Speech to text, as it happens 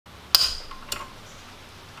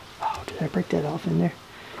Did I break that off in there?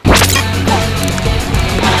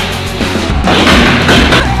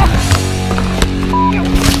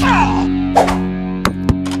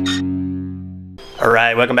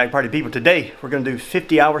 Alright, welcome back party people. Today we're going to do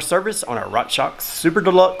 50-hour service on our Rockshox Super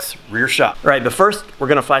Deluxe rear shock. Alright, but first we're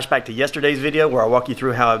going to flash back to yesterday's video where I walk you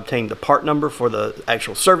through how I obtained the part number for the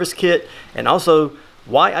actual service kit, and also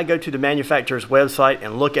why I go to the manufacturer's website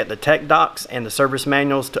and look at the tech docs and the service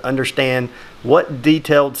manuals to understand what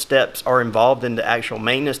detailed steps are involved in the actual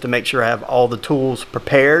maintenance to make sure I have all the tools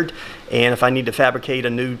prepared. And if I need to fabricate a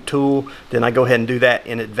new tool, then I go ahead and do that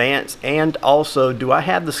in advance. And also, do I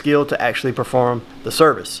have the skill to actually perform the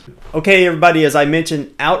service? Okay, everybody, as I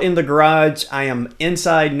mentioned, out in the garage, I am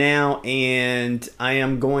inside now, and I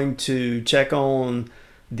am going to check on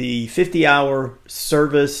the 50-hour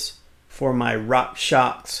service for my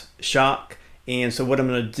Rockshox shock. And so what I'm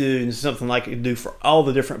going to do is something like I do for all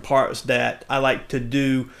the different parts that I like to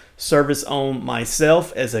do service on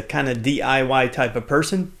myself as a kind of DIY type of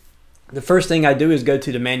person. The first thing I do is go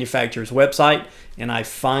to the manufacturer's website and I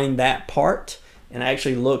find that part and I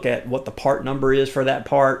actually look at what the part number is for that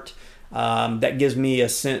part. That gives me a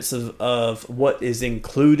sense of what is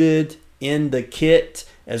included in the kit,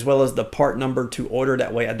 as well as the part number to order.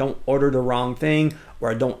 That way I don't order the wrong thing or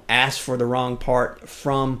I don't ask for the wrong part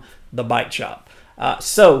from the bike shop.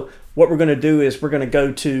 So what we're going to do is we're going to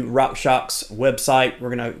go to Rockshox website.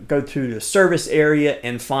 We're going to go to the service area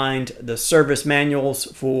and find the service manuals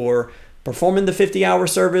for performing the 50-hour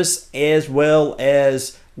service, as well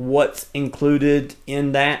as what's included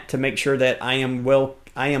in that to make sure that I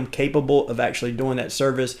am capable of actually doing that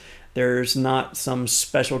service. There's not some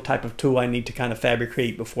special type of tool I need to kind of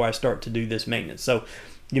fabricate before I start to do this maintenance. So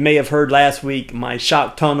you may have heard last week my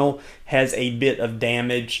shock tunnel has a bit of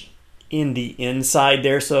damage in the inside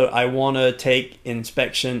there, so I want to take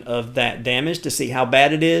inspection of that damage to see how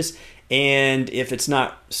bad it is, and if it's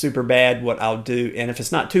not super bad, what I'll do, and if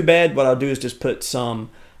it's not too bad, what I'll do is just put some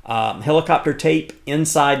helicopter tape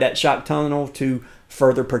inside that shock tunnel to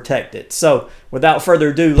further protect it. So without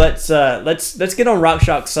further ado, let's get on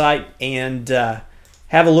Rockshox site and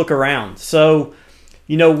have a look around. So,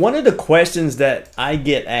 you know, one of the questions that I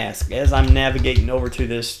get asked as I'm navigating over to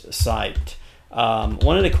this site,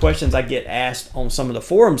 one of the questions I get asked on some of the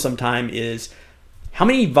forums sometime is, how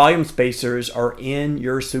many volume spacers are in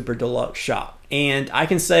your Super Deluxe shock? And I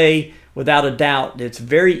can say without a doubt it's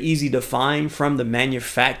very easy to find from the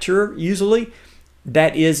manufacturer usually.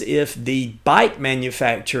 That is, if the bike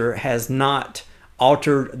manufacturer has not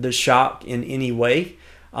altered the shock in any way.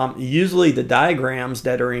 Usually the diagrams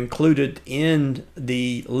that are included in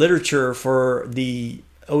the literature for the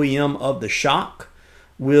OEM of the shock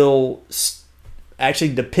will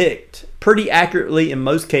actually depict pretty accurately in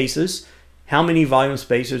most cases how many volume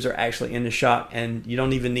spacers are actually in the shock, and you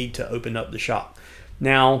don't even need to open up the shock.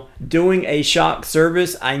 Now, doing a shock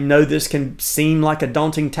service, I know this can seem like a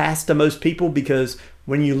daunting task to most people, because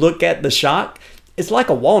when you look at the shock, it's like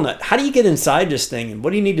a walnut. How do you get inside this thing, and what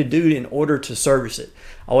do you need to do in order to service it?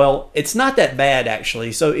 Well, it's not that bad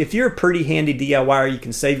actually. So if you're a pretty handy DIYer, you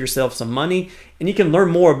can save yourself some money and you can learn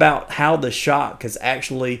more about how the shock is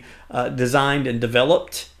actually designed and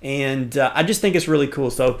developed. And I just think it's really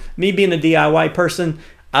cool. So me being a DIY person,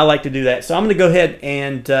 I like to do that. So I'm going to go ahead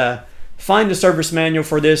and find the service manual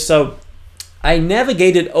for this. So I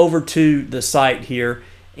navigated over to the site here,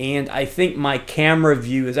 and I think my camera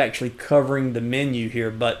view is actually covering the menu here,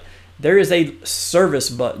 but there is a service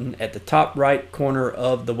button at the top right corner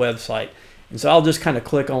of the website. And so I'll just kind of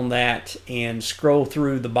click on that and scroll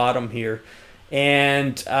through the bottom here.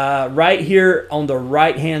 And right here on the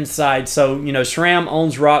right hand side, so you know, SRAM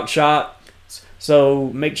owns Rockshox, so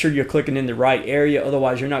make sure you're clicking in the right area,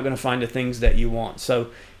 otherwise you're not going to find the things that you want. So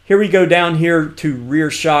here we go down here to rear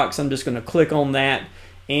shocks. I'm just going to click on that,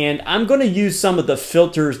 and I'm going to use some of the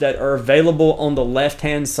filters that are available on the left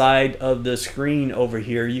hand side of the screen over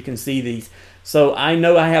here. You can see these. So I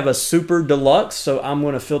know I have a Super Deluxe, so I'm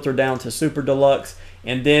going to filter down to Super Deluxe,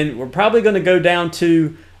 and then we're probably going to go down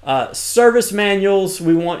to service manuals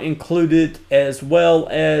we want included, as well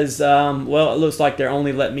as well, it looks like they're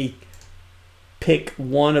only letting me pick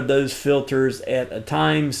one of those filters at a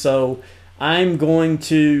time, so I'm going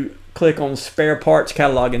to click on spare parts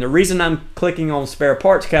catalog. And the reason I'm clicking on spare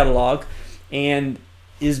parts catalog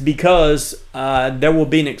is because there will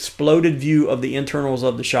be an exploded view of the internals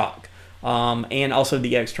of the shock, and also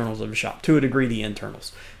the externals of the shock, to a degree the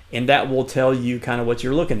internals, and that will tell you kind of what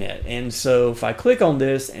you're looking at. And so if I click on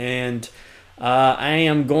this, and I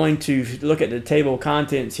am going to look at the table of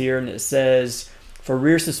contents here, and it says for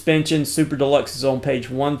rear suspension, Super Deluxe is on page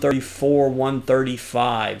 134,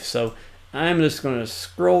 135. So I'm just going to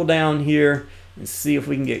scroll down here and see if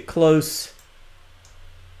we can get close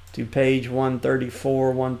to page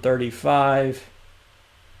 134, 135.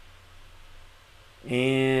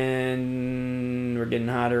 And we're getting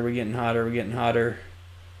hotter, we're getting hotter, we're getting hotter.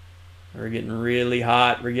 We're getting really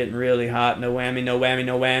hot, we're getting really hot. No whammy, no whammy,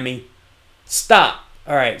 no whammy. Stop!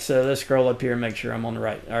 Alright, so let's scroll up here and make sure I'm on the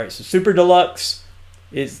right. Alright, so Super Deluxe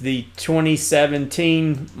is the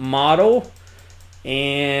 2017 model.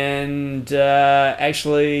 And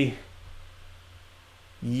actually,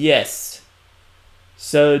 yes.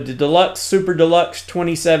 So the Deluxe, Super Deluxe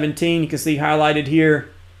 2017, you can see highlighted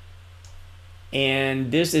here.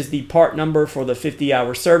 And this is the part number for the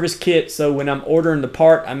 50-hour service kit. So when I'm ordering the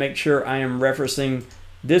part, I make sure I am referencing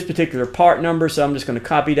this particular part number. So I'm just going to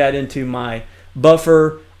copy that into my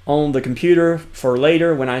buffer on the computer for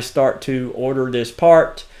later when I start to order this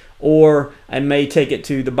part. Or I may take it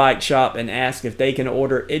to the bike shop and ask if they can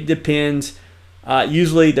order. It depends.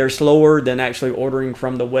 Usually they're slower than actually ordering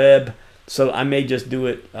from the web. So I may just do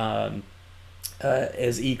it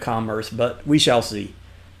as e-commerce, but we shall see.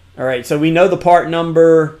 All right, so we know the part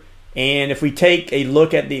number, and if we take a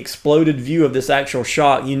look at the exploded view of this actual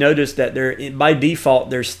shock, you notice that there, by default,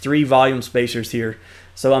 there's 3 volume spacers here.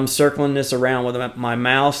 So I'm circling this around with my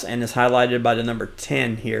mouse, and it's highlighted by the number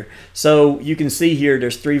 10 here. So you can see here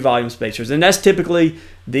there's 3 volume spacers, and that's typically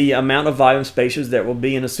the amount of volume spacers that will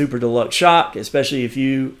be in a Super Deluxe shock, especially if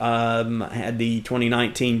you had the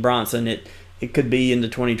 2019 Bronson. It could be in the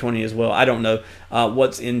 2020 as well. I don't know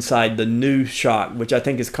what's inside the new shock, which I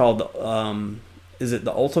think is called, is it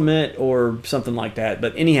the Ultimate or something like that?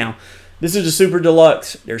 But anyhow, this is a Super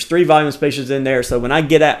Deluxe. There's 3 volume spacers in there. So when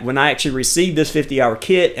I actually receive this 50-hour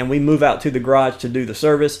kit and we move out to the garage to do the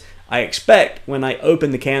service, I expect when I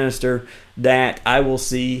open the canister that I will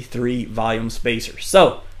see 3 volume spacers.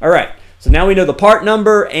 So, all right. So now we know the part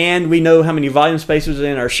number and we know how many volume spacers are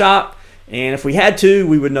in our shock. And if we had to,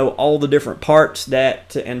 we would know all the different parts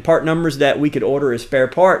and part numbers that we could order as spare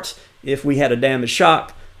parts if we had a damaged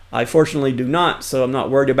shock. I fortunately do not, so I'm not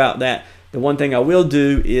worried about that. The one thing I will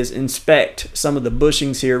do is inspect some of the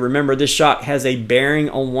bushings here. Remember, this shock has a bearing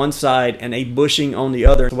on one side and a bushing on the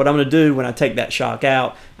other. So what I'm going to do when I take that shock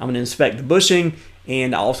out, I'm going to inspect the bushing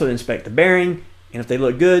and also inspect the bearing. And if they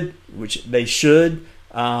look good, which they should,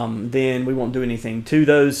 then we won't do anything to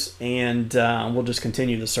those, and we'll just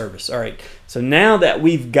continue the service. All right, so now that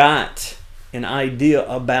we've got an idea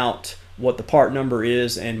about what the part number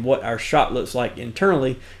is and what our shock looks like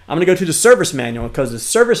internally, I'm going to go to the service manual, because the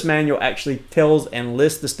service manual actually tells and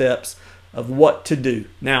lists the steps of what to do.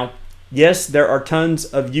 Now, yes, there are tons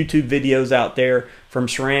of YouTube videos out there from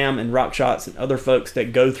SRAM and Rockshox and other folks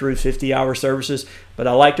that go through 50-hour services, but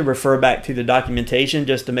I like to refer back to the documentation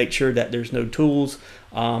just to make sure that there's no tools,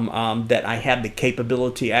 that I have the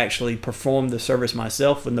capability to actually perform the service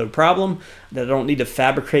myself with no problem, that I don't need to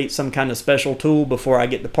fabricate some kind of special tool before I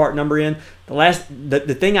get the part number in.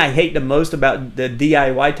 The thing I hate the most about the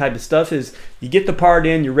DIY type of stuff is you get the part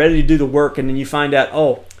in, you're ready to do the work, and then you find out,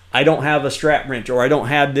 oh, I don't have a strap wrench, or I don't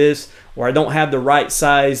have this, or I don't have the right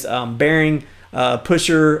size bearing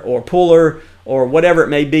pusher or puller or whatever it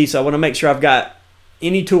may be. So I want to make sure I've got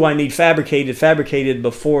any tool I need fabricated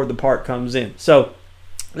before the part comes in. So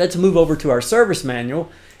let's move over to our service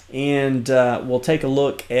manual, and we'll take a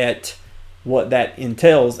look at what that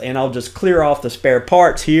entails. And I'll just clear off the spare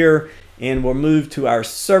parts here, and we'll move to our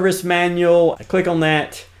service manual. I click on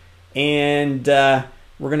that, and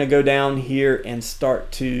we're going to go down here and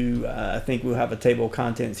start to, I think we'll have a table of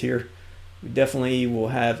contents here. We definitely will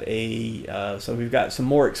have a, so we've got some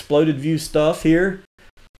more exploded view stuff here.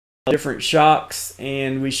 Different shocks,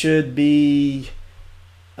 and we should be,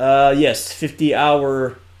 yes,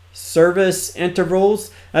 50-hour service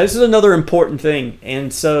intervals. Now, this is another important thing.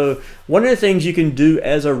 And so one of the things you can do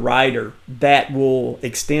as a rider that will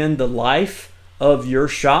extend the life of your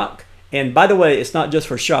shock, and by the way, it's not just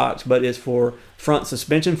for shocks, but it's for front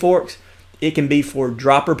suspension forks. It can be for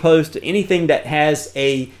dropper posts, anything that has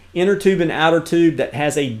a inner tube and outer tube that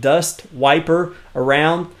has a dust wiper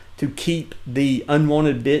around to keep the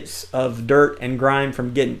unwanted bits of dirt and grime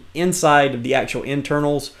from getting inside of the actual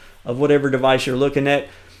internals of whatever device you're looking at.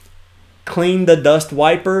 Clean the dust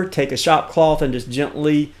wiper, take a shop cloth and just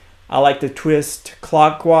gently, I like to twist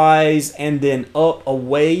clockwise and then up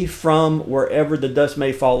away from wherever the dust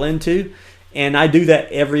may fall into. And I do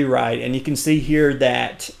that every ride. And you can see here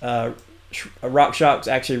that Rockshox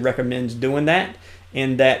actually recommends doing that.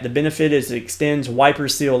 And that the benefit is it extends wiper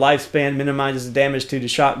seal lifespan, minimizes damage to the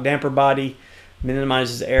shock damper body,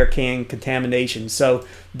 minimizes air can contamination. So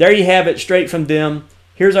there you have it, straight from them.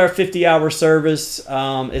 here's our 50-hour service.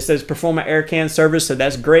 It says perform an air can service, so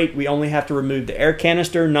that's great. We only have to remove the air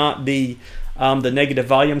canister, not the negative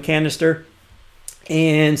volume canister.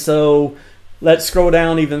 And so let's scroll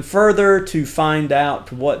down even further to find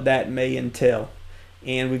out what that may entail.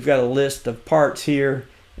 And we've got a list of parts here,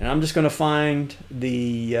 and I'm just going to find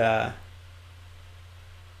the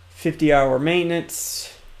 50-hour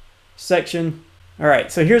maintenance section. All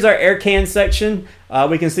right, so here's our air can section.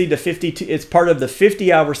 We can see the 52. It's part of the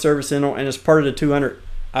 50-hour service interval, and it's part of the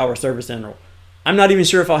 200-hour service interval. I'm not even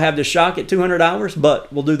sure if I'll have the shock at 200 hours,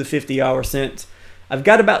 but we'll do the 50-hour since I've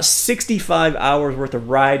got about 65 hours worth of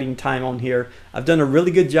riding time on here. I've done a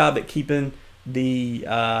really good job at keeping the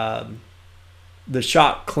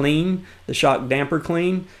shock clean, the shock damper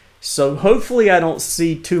clean. So hopefully I don't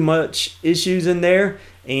see too much issues in there,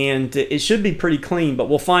 and it should be pretty clean, but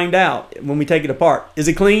we'll find out when we take it apart. Is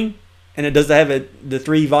it clean? And it does have the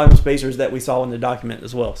 3 volume spacers that we saw in the document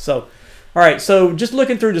as well. So, all right, so just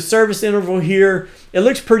looking through the service interval here, it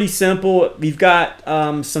looks pretty simple. You've got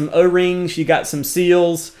some O-rings, you got some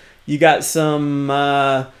seals, you got some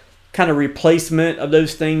kind of replacement of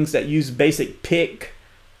those things that use basic pick.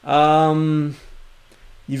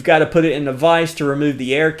 You've got to put it in the vise to remove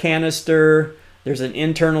the air canister. There's an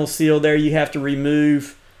internal seal there you have to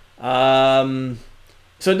remove. So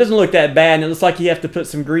it doesn't look that bad, and it looks like you have to put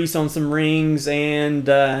some grease on some rings and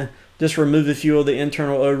just remove a few of the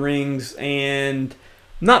internal O-rings, and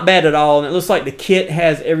not bad at all. And it looks like the kit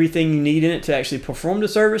has everything you need in it to actually perform the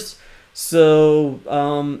service. So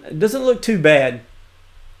it doesn't look too bad.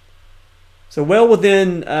 So well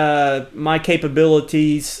within my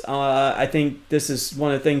capabilities. I think this is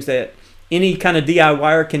one of the things that any kind of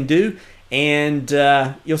DIYer can do, and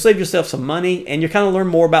you'll save yourself some money, and you'll kind of learn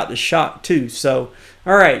more about the shock too. So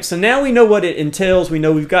all right, so now we know what it entails. We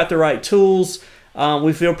know we've got the right tools.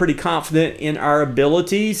 We feel pretty confident in our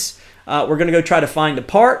abilities. We're going to go try to find the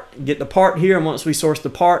part, get the part here, and once we source the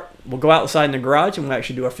part, we'll go outside in the garage and we'll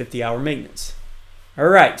actually do our 50-hour maintenance. All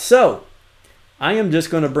right, so I am just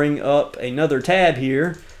going to bring up another tab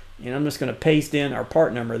here, and I'm just going to paste in our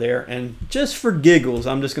part number there, and just for giggles,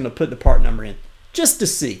 I'm just going to put the part number in, just to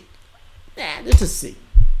see. Just to see.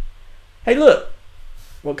 Hey, look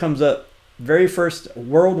what comes up. Very first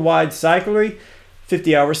worldwide cyclery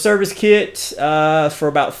 50-hour service kit for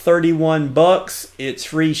about 31 bucks. It's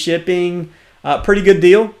free shipping. Pretty good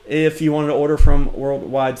deal if you wanted to order from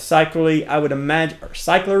Worldwide Cyclery. I would imagine, or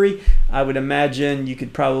Cyclery. I would imagine you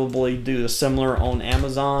could probably do a similar on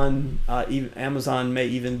Amazon. Amazon may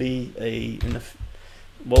even be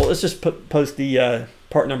well, let's just post the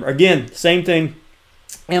part number again. Same thing.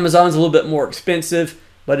 Amazon's a little bit more expensive,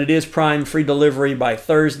 but it is Prime free delivery by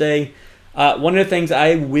Thursday. One of the things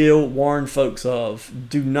I will warn folks of: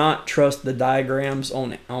 do not trust the diagrams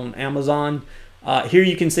on Amazon. Here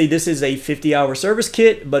you can see this is a 50-hour service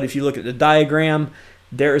kit, but if you look at the diagram,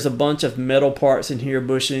 there is a bunch of metal parts in here,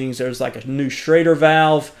 bushings. There's like a new Schrader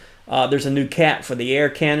valve. There's a new cap for the air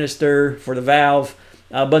canister for the valve,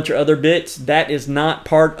 a bunch of other bits. That is not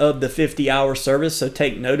part of the 50-hour service, so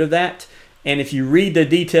take note of that. And if you read the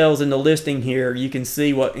details in the listing here, you can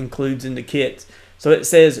see what includes in the kit. So it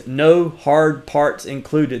says no hard parts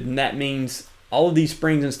included, and that means all of these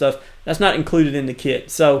springs and stuff, that's not included in the kit.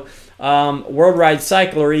 So Worldwide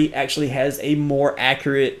Cyclery actually has a more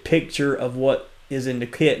accurate picture of what is in the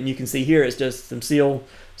kit, and you can see here it's just some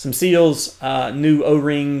seals, new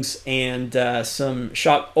O-rings, and some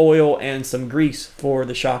shock oil and some grease for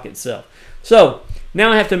the shock itself. So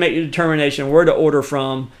now I have to make a determination where to order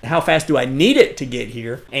from, how fast do I need it to get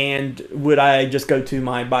here, and would I just go to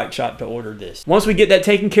my bike shop to order this. Once we get that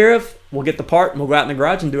taken care of, we'll get the part and we'll go out in the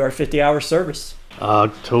garage and do our 50-hour service.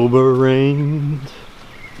 October rains,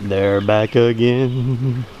 they're back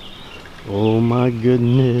again. Oh my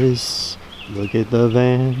goodness, look at the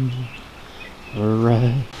van.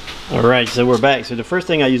 Alright, so we're back. So the first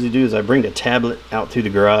thing I usually do is I bring the tablet out to the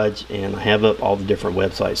garage and I have up all the different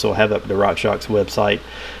websites. So I have up the Rockshox website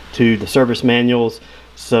to the service manuals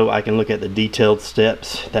so I can look at the detailed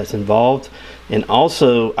steps that's involved. And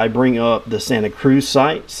also I bring up the Santa Cruz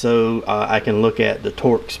site so I can look at the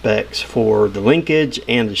torque specs for the linkage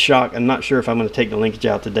and the shock. I'm not sure if I'm going to take the linkage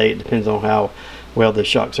out today. It depends on how well the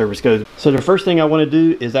shock service goes. So the first thing I want to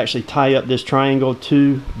do is actually tie up this triangle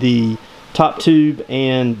to the top tube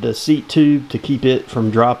and the seat tube to keep it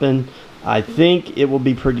from dropping. I think it will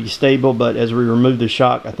be pretty stable, but as we remove the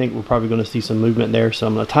shock, I think we're probably going to see some movement there. So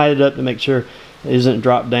I'm going to tie it up to make sure it isn't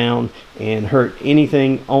drop down and hurt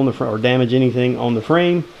anything on the front or damage anything on the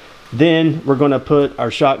frame. Then we're going to put our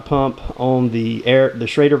shock pump on the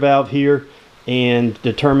Schrader valve here and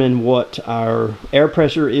determine what our air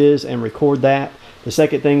pressure is and record that. The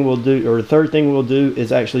second thing we'll do, or the third thing we'll do,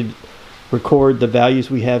 is actually record the values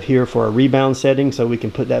we have here for our rebound setting, so we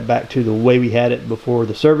can put that back to the way we had it before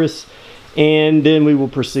the service. And then we will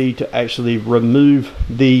proceed to actually remove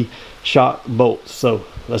the shock bolts. So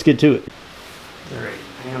let's get to it. All right,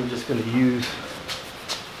 I'm just going to use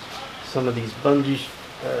some of these bungee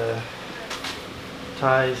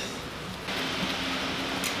ties.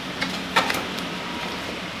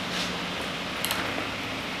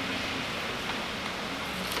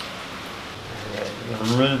 I'm going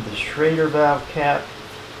to remove the Schrader valve cap,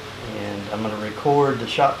 and I'm going to record the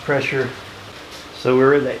shock pressure. So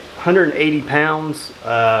we're at 180 pounds.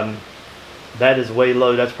 That is way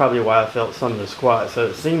low. That's probably why I felt some of the squat. So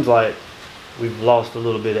it seems like we've lost a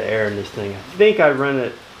little bit of air in this thing. I think I run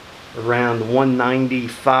it around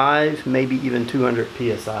 195, maybe even 200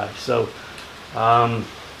 psi. So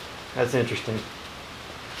that's interesting.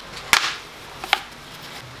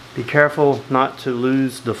 Be careful not to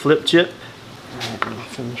lose the flip chip. All right, I'm gonna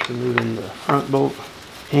finish removing the front bolt.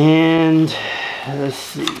 And let's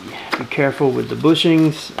see, be careful with the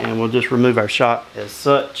bushings, and we'll just remove our shock as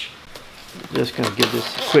such. Just gonna give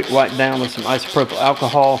this a quick wipe down with some isopropyl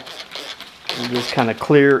alcohol and just kind of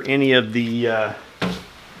clear any of the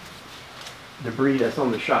debris that's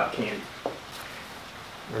on the shock can.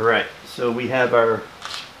 All right, so we have our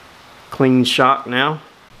clean shock now.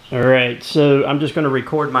 All right, so I'm just going to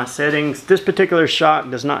record my settings. This particular shock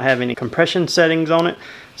does not have any compression settings on it,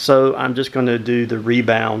 so I'm just going to do the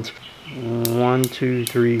rebound. 1, 2,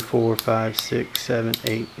 3, 4, 5, 6, 7,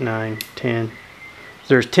 8, 9, 10.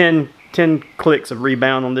 There's 10 clicks of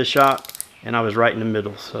rebound on this shock, and I was right in the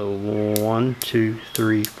middle. So 1, 2,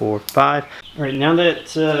 3, 4, 5. All right, now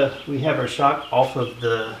that we have our shock off of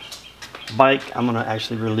the bike, I'm going to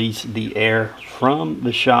actually release the air from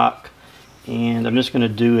the shock. And I'm just going to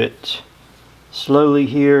do it slowly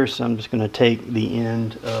here. So I'm just going to take the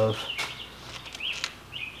end of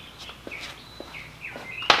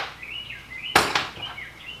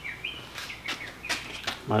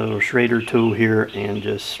my little Schrader tool here and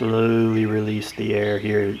just slowly release the air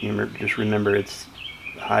here. Just remember, it's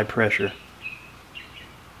high pressure.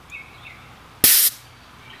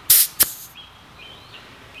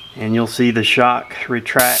 And you'll see the shock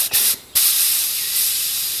retract.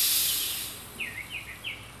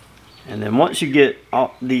 And then once you get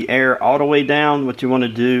the air all the way down, what you want to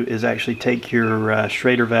do is actually take your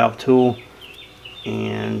Schrader valve tool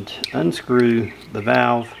and unscrew the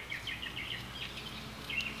valve,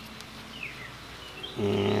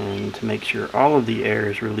 and to make sure all of the air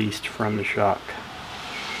is released from the shock.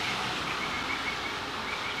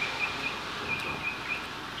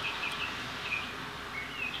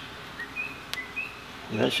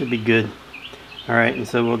 And that should be good. All right, and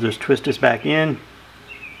so we'll just twist this back in.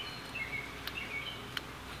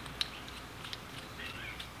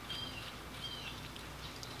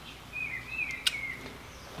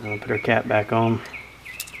 I'll put our cap back on.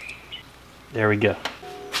 There we go.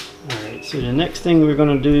 Alright, so the next thing we're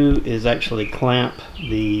going to do is actually clamp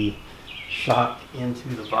the shock into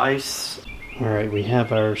the vise. Alright, we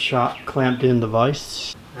have our shock clamped in the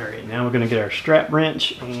vise. Alright, now we're going to get our strap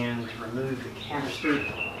wrench and remove the canister.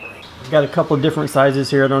 I've got a couple of different sizes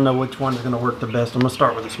here. I don't know which one's going to work the best. I'm going to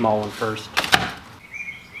start with the small one first.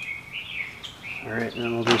 Alright,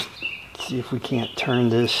 then we'll just see if we can't turn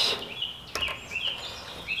this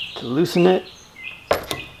to loosen it.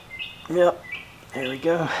 Yep, there we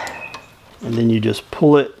go. And then you just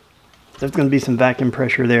pull it. There's going to be some vacuum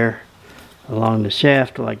pressure there along the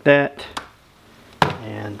shaft like that.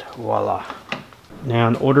 And voila. Now,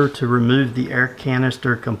 in order to remove the air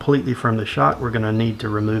canister completely from the shock, we're going to need to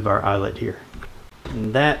remove our eyelet here.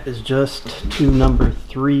 And that is just two number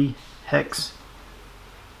 3 hex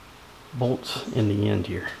bolts in the end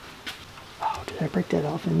here. Oh, did I break that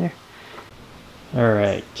off in there?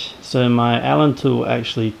 Alright, so my Allen tool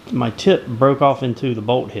actually, my tip broke off into the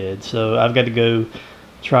bolt head, so I've got to go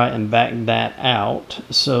try and back that out.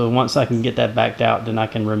 So once I can get that backed out, then I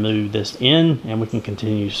can remove this end and we can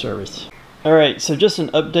continue service. Alright, so just an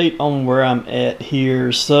update on where I'm at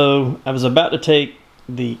here. So I was about to take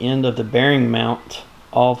the end of the bearing mount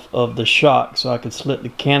off of the shock so I could slip the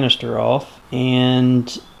canister off,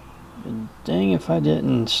 and dang if I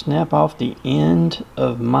didn't snap off the end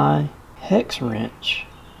of my hex wrench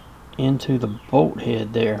into the bolt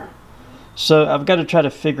head there. So I've got to try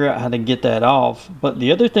to figure out how to get that off. But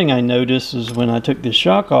the other thing I noticed is when I took the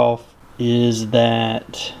shock off is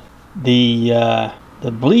that the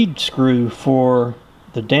bleed screw for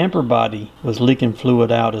the damper body was leaking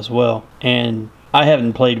fluid out as well, and I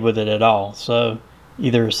haven't played with it at all. So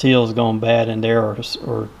either a seal's gone bad in there,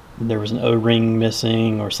 or there was an O-ring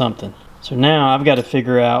missing or something. So now I've got to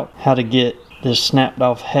figure out how to get this snapped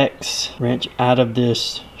off hex wrench out of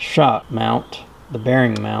this shock mount, the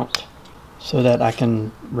bearing mount, so that I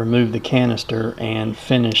can remove the canister and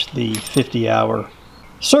finish the 50-hour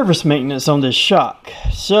service maintenance on this shock.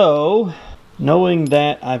 So knowing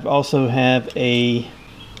that I've also have a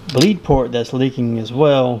bleed port that's leaking as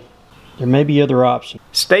well, there may be other options.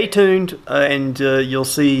 Stay tuned and you'll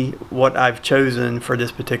see what I've chosen for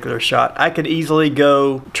this particular shot. I could easily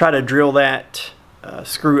go try to drill that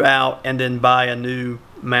screw out and then buy a new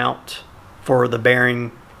mount for the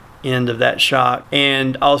bearing end of that shock,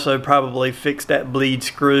 and also probably fix that bleed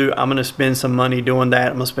screw. I'm going to spend some money doing that.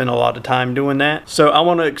 I'm going to spend a lot of time doing that. So I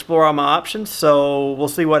want to explore all my options, so we'll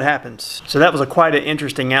see what happens. So that was quite an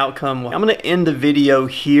interesting outcome. I'm going to end the video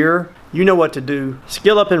here. You know what to do.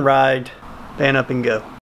 Skill up and ride, fan up and go.